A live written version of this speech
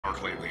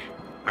work lately.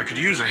 I could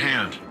use a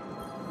hand.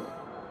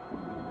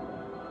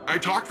 I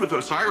talked with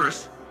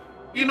Osiris.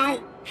 You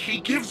know, he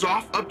gives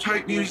off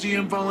uptight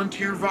museum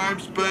volunteer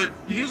vibes, but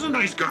he's a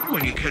nice guy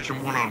when you catch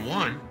him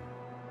one-on-one.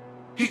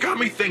 He got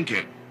me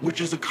thinking, which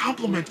is a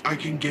compliment I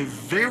can give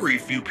very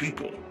few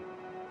people.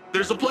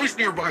 There's a place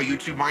nearby you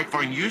two might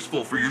find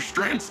useful for your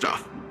strand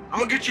stuff.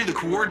 I'll get you the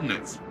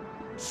coordinates.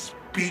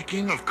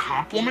 Speaking of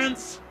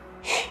compliments,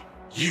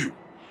 you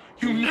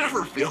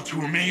never fail to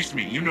amaze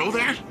me, you know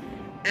that?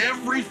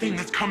 Everything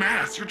that's come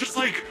at us, you're just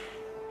like,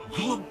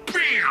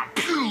 bam,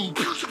 pew,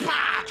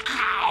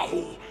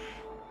 pow.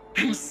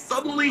 And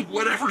suddenly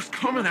whatever's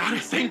coming at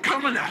us ain't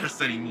coming at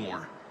us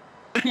anymore.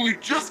 And we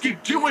just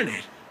keep doing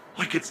it,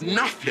 like it's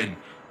nothing.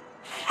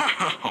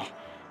 Wow.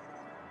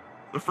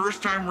 The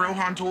first time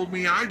Rohan told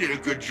me I did a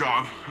good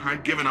job,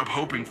 I'd given up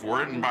hoping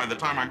for it, and by the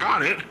time I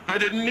got it, I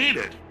didn't need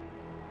it.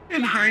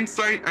 In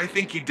hindsight, I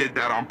think he did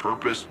that on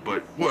purpose,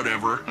 but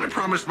whatever. I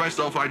promised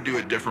myself I'd do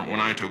it different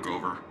when I took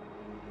over.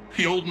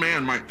 The old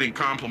man might think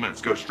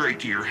compliments go straight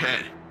to your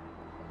head.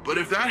 But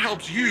if that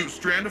helps you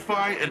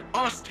Strandify and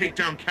us take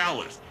down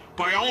Callus,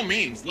 by all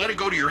means, let it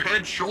go to your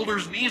head,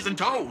 shoulders, knees, and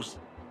toes.